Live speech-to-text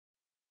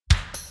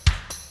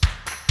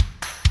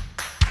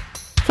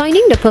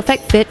Finding the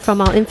perfect fit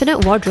from our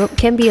infinite wardrobe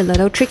can be a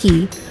little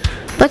tricky,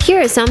 but here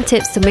are some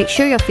tips to make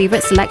sure your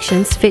favorite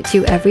selections fit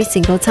you every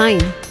single time.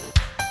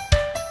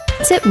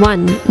 Tip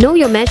 1. Know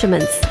your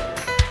measurements.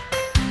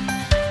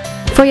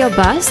 For your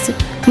bust,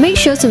 make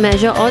sure to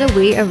measure all the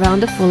way around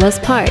the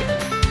fullest part.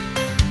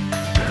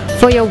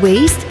 For your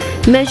waist,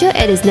 measure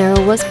at its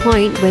narrowest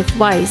point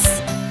widthwise.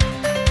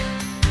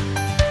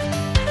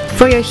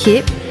 For your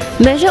hip,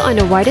 measure on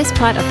the widest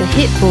part of the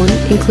hip bone,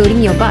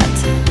 including your butt.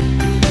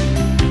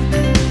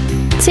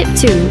 Tip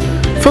 2.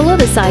 Follow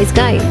the size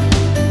guide.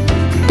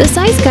 The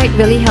size guide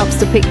really helps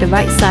to pick the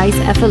right size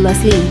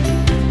effortlessly.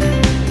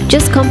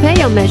 Just compare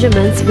your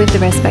measurements with the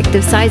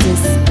respective sizes.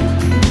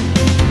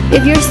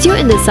 If you're still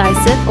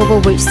indecisive over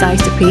which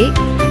size to pick,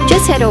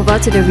 just head over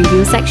to the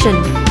review section.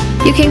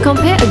 You can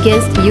compare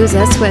against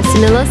users who have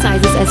similar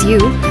sizes as you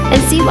and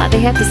see what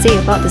they have to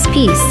say about this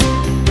piece.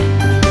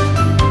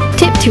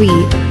 Tip 3.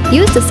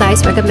 Use the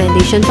size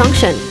recommendation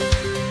function.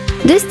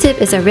 This tip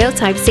is a real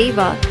time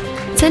saver.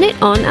 Turn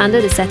it on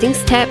under the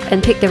Settings tab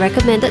and pick the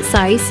recommended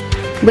size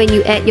when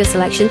you add your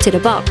selection to the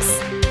box.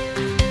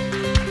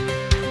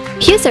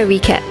 Here's a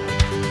recap.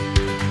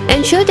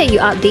 Ensure that you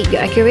update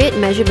your accurate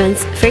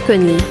measurements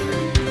frequently.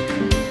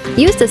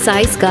 Use the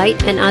size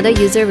guide and other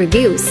user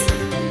reviews.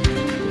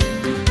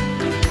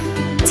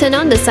 Turn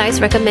on the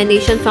size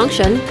recommendation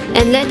function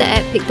and let the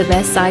app pick the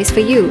best size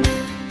for you.